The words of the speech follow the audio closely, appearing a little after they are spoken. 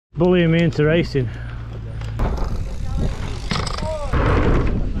bullying me into racing.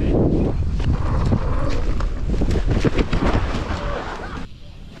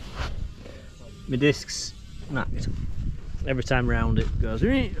 My disc's knacked. Every time round it goes,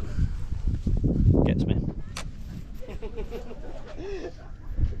 gets me.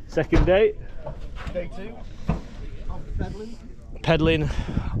 Second day. Day 2. Pedaling. Pedalling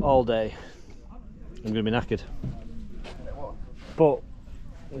all day. I'm going to be knackered. But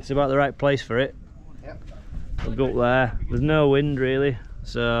it's about the right place for it. Yep. We'll go up there. There's no wind really,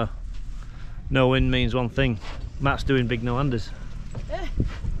 so no wind means one thing. Matt's doing big no-handers.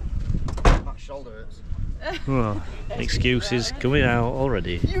 My shoulder hurts. Oh, excuses coming out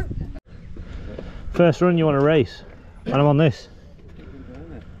already. First run you want to race, and I'm on this.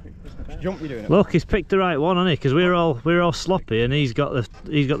 Jump, you doing it? Look, he's picked the right one, hasn't he? Because we're all sloppy, and he's got the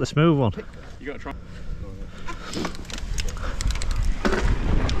smooth one. You got to try.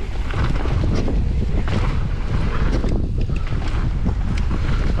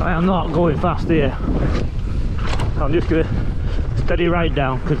 I am not going fast here. I'm just going to steady right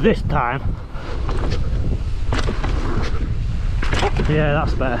down, because this time, yeah,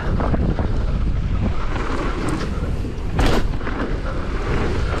 that's better.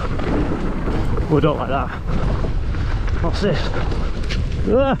 We don't like that. What's this?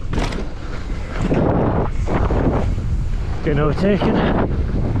 Ah! Getting overtaken.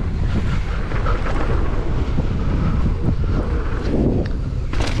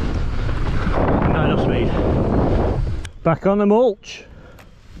 Not enough speed. Back on the mulch.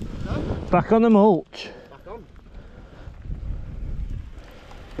 No? Back on the mulch. Back on.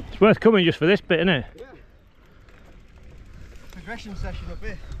 It's worth coming just for this bit, isn't it? Yeah. Progression session up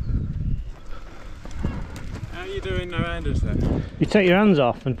here. How are you doing no-handers then? You take your hands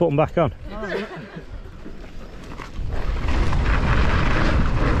off and put them back on. Oh, yeah.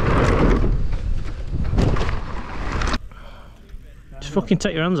 Just fucking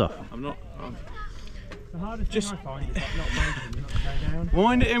take your hands off. I'm not. The hardest Just thing I find is not mounting, not going down.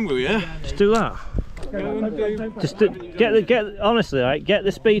 wind it in, will you? Just do that. Go and do. Just get honestly, right, get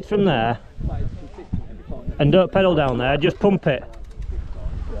the speed from there and don't pedal down there, just pump it.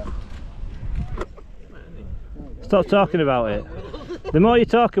 Stop talking about it. The more you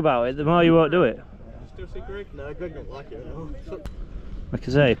talk about it, the more you won't do it. Still see Greg? No, Greg don't like it. No. Like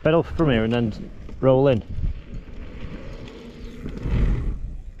I say, pedal from here and then roll in.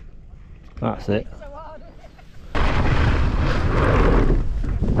 That's it.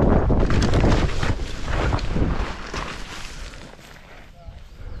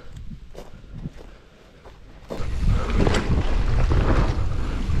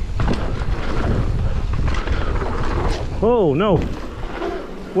 Oh no!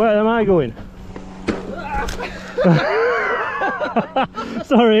 Where am I going?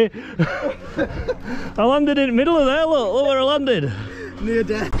 Sorry, I landed in the middle of there. Look where I landed. Near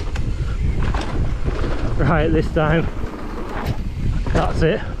death. Right, this time. That's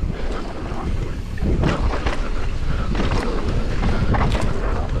it.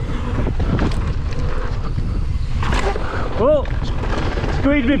 Oh,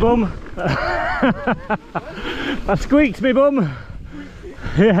 squeezed me bum. I squeaked me bum.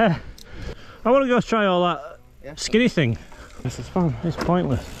 Yeah. I want to go try all that skinny thing. This is fun. It's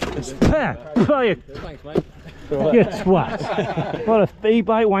pointless. Yeah. Oh, you, Thanks, mate. you twat. What a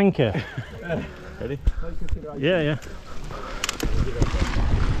e-bike wanker. Ready? Yeah, yeah.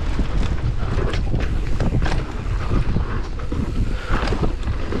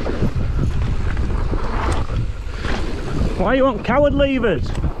 Why you want coward levers?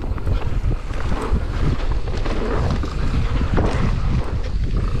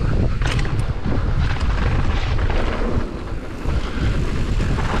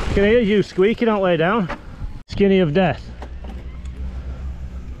 Can hear you squeaking, don't lay down. Skinny of death.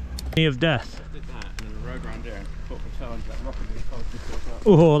 Skinny of death. Did that and then rode around here and put my toe into that rock and just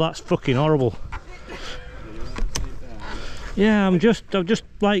Oh, that's fucking horrible. Yeah, I'm just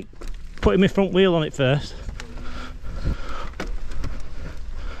like putting my front wheel on it first.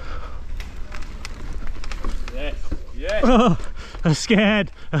 Yes, yes. Oh, I'm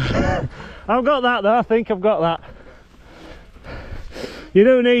scared. I've got that though, I think I've got that. You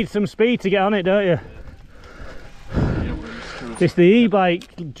do need some speed to get on it, don't you? It's the e-bike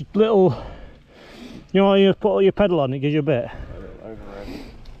little, you know, you put all your pedal on, it gives you a bit.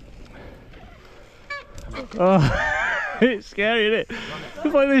 Oh, it's scary, isn't it?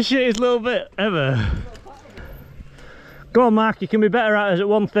 It's like the shittest little bit ever. Go on, Mark, you can be better at us at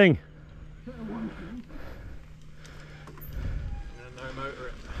one thing. No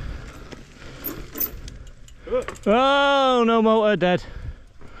motor. Oh, no motor, dead.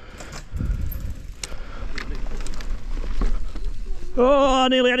 Oh, I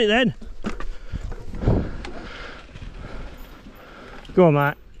nearly had it then. Go on,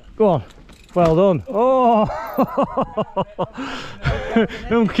 Matt. Go on. Well done. Oh!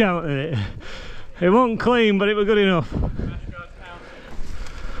 I'm counting it. It wasn't clean, but it was good enough.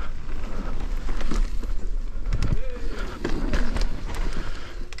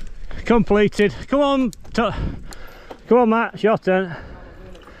 Completed. Come on. Come on, Matt. It's your turn.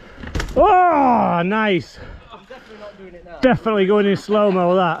 Oh, nice. I'm definitely not doing it now. Definitely going in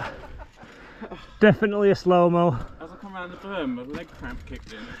slow-mo, that. Definitely a slow-mo. As I come around the berm, my leg cramp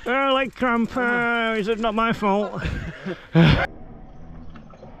kicked in. Oh, leg cramp. Is it not my fault?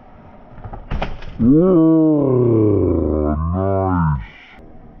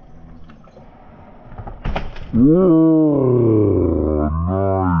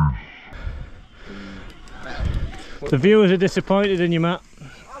 The viewers are disappointed in you, Matt.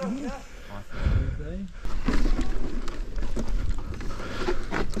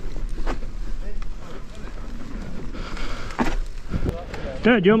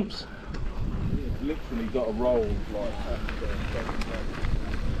 Dirt jumps. Literally got a roll like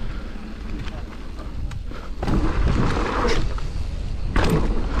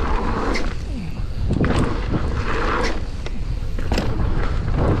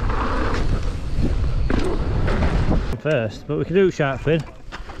First, but we can do shark fin.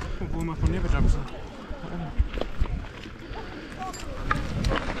 warm up on the other jumps.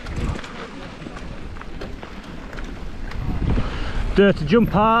 Dirty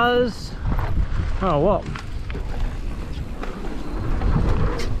jumpers. Oh, what?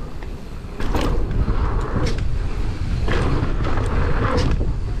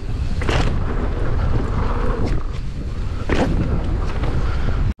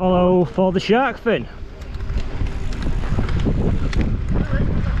 Hello for the shark fin.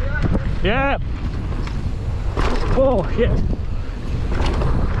 Yeah. Oh shit.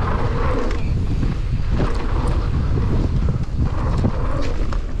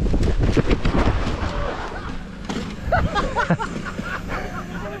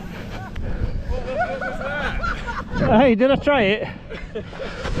 Hey, did I try it?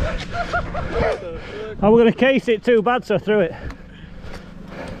 I was going to case it too bad, so I threw it.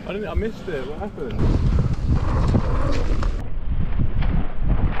 I missed it. What happened?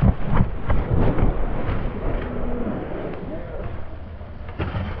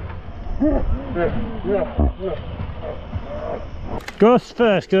 Gus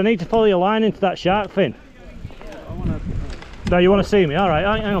first, because I need to follow your line into that shark fin. No, you want to see me? Alright,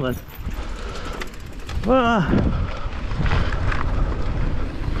 hang on then.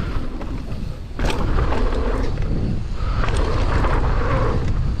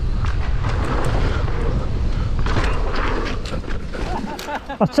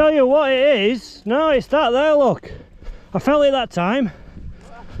 I'll tell you what it is. No, it's that there, look. I felt it that time.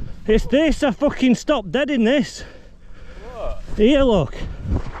 It's this, I fucking stopped dead in this. What? Here, look.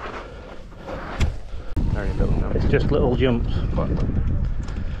 Very little jump. It's just little jumps.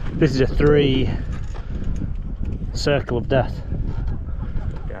 This is a 3 circle of death.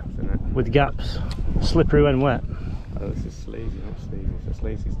 Gaps in it. With gaps. Slippery when wet. Oh, this is sleazy, not sleazy. So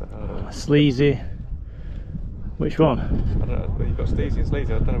sleazy's the harder one. Sleazy. Which one? I don't know, but you've got sleazy and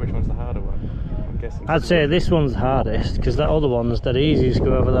sleazy. I don't know which one's the harder one. I'm guessing. I'd say this one's the hardest, because that other one's dead easy to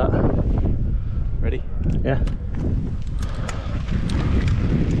go over that. Ready? Yeah.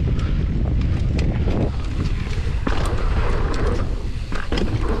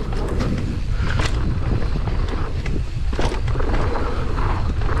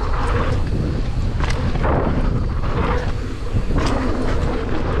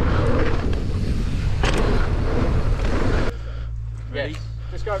 Ready?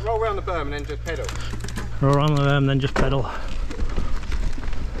 Just go roll around the berm and then just pedal. Roll around the then just pedal.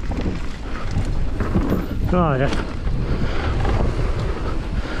 Oh yeah.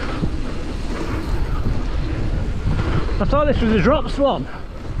 I thought this was a drop swan.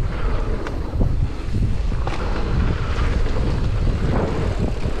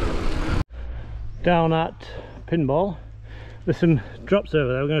 Down at Pinball. There's some drops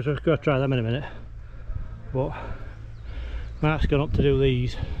over there. We're going to just go try them in a minute. But Mark's gone up to do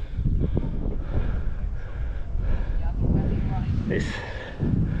these.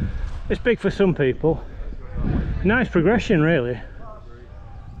 It's big for some people. Nice progression, really.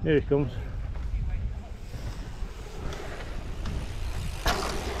 Here he comes.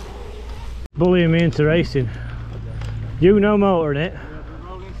 Bullying me into racing. You no motor in it.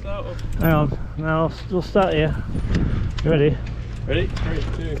 Hang on, now we'll start here. You ready? Ready? 3,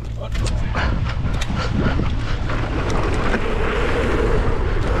 2, 1.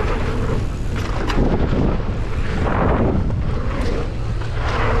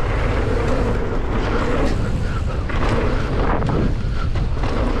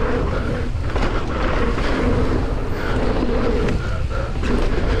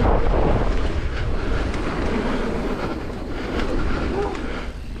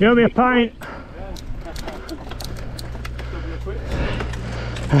 You owe me a pint.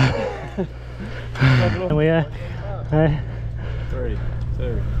 And we 3,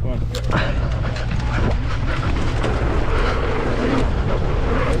 2, 1.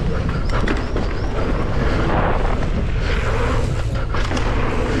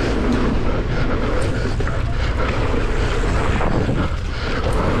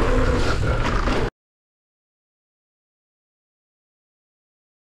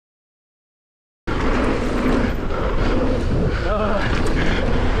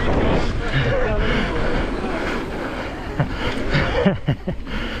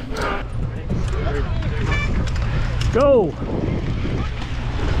 Go!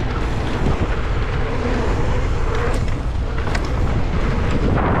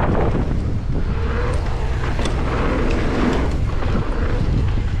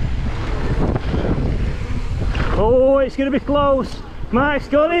 Oh, it's going to be close. Mike's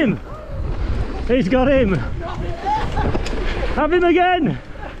got him. He's got him. Have him again.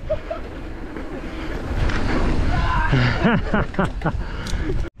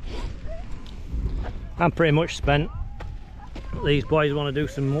 I'm pretty much spent. These boys want to do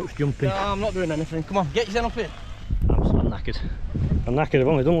some much jumping. No, I'm not doing anything. Come on, get yourself up here. I'm knackered. I'm knackered. I've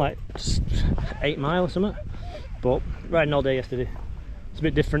only done like 8 miles or something. But riding all day yesterday, it's a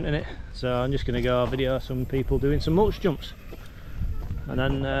bit different in it. So I'm just going to go video some people doing some mulch jumps. And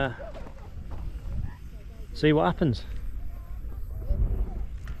then see what happens.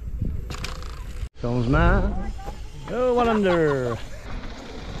 Comes man. Oh, 1 under.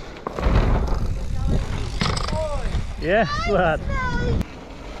 Yes, lad.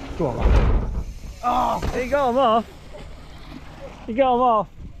 Go on, lad. Oh, you got him off. You got him off.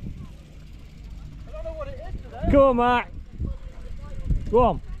 I don't know what it is today. Go on, Mark. Go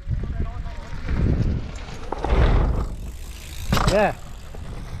on. Yeah.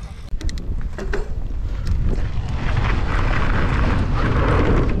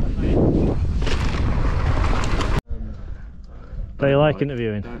 Do you like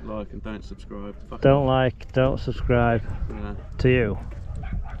interviewing? Don't like and don't subscribe. Fuck Don't like, don't subscribe yeah. to you.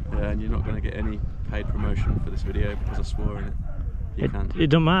 Yeah, and you're not going to get any paid promotion for this video because I swore in it. You can't.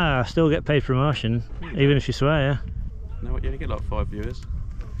 It don't matter, I still get paid promotion, even if you swear, yeah. No, you only get like 5 viewers.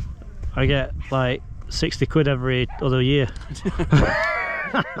 I get like 60 quid every other year. Yeah.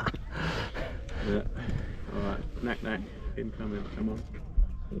 Alright, knack, incoming, come on.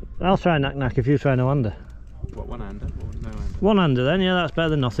 I'll try knack if you try no hander. What, one hander or no hander? One hander then, yeah, that's better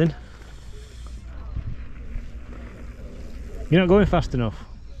than nothing. You're not going fast enough.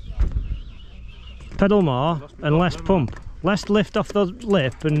 Pedal more and less pump. Less lift off the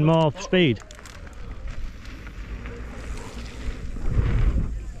lip and more speed.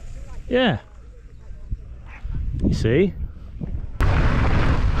 Yeah. You see?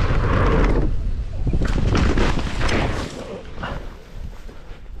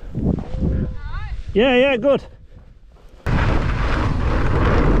 Yeah, good.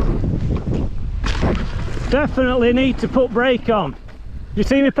 Definitely need to put brake on. You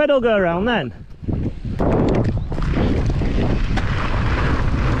see me pedal go around then?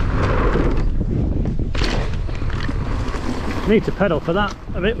 Need to pedal for that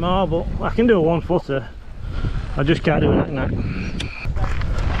a bit more, but I can do a 1-footer. I just can't do a knack.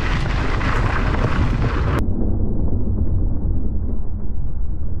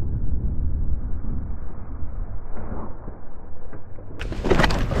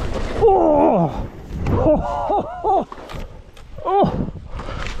 Oh! Oh! Oh! Oh!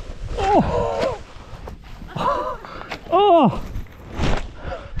 Oh!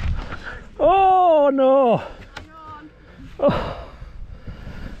 Oh no! Oh!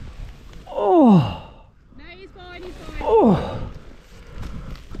 Oh! No, he's fine, he's fine. Oh!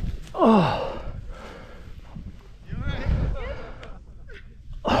 Oh!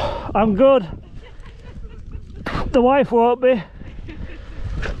 I'm good. The wife won't be.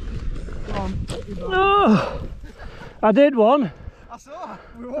 Oh, I did one. I saw.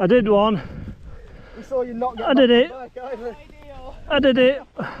 I did one. We saw you not get I did it. back, either. I did it.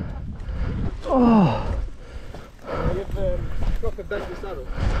 Oh, You've proper bent the saddle.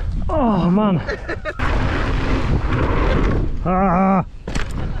 oh man. Ah.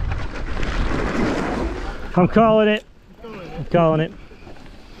 I'm calling it. I'm calling it.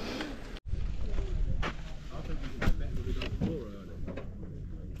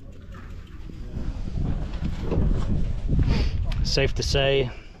 Safe to say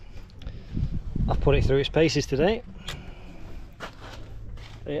I've put it through its paces today.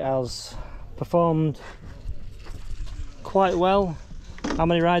 It has performed quite well. How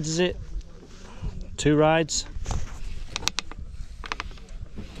many rides is it? 2 rides.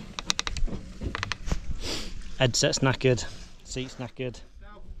 Headset's knackered, seat's knackered.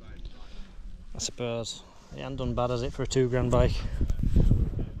 I suppose it hasn't done bad, has it, for a £2 bike?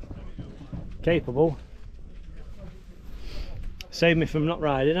 Capable. Saved me from not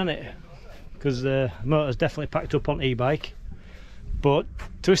riding, hasn't it? Because the motor's definitely packed up on e-bike. But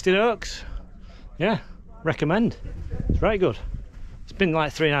Twisted Oaks, yeah, recommend. It's very good. It's been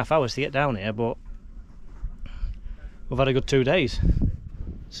like 3.5 hours to get down here, but we've had a good 2 days.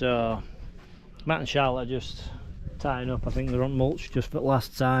 So Matt and Charlotte are just tying up. I think they're on mulch just for the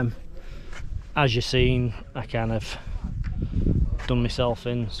last time. As you've seen, I kind of done myself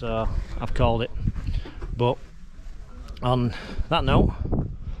in, so I've called it. But on that note,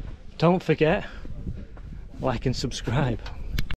 don't forget, like and subscribe.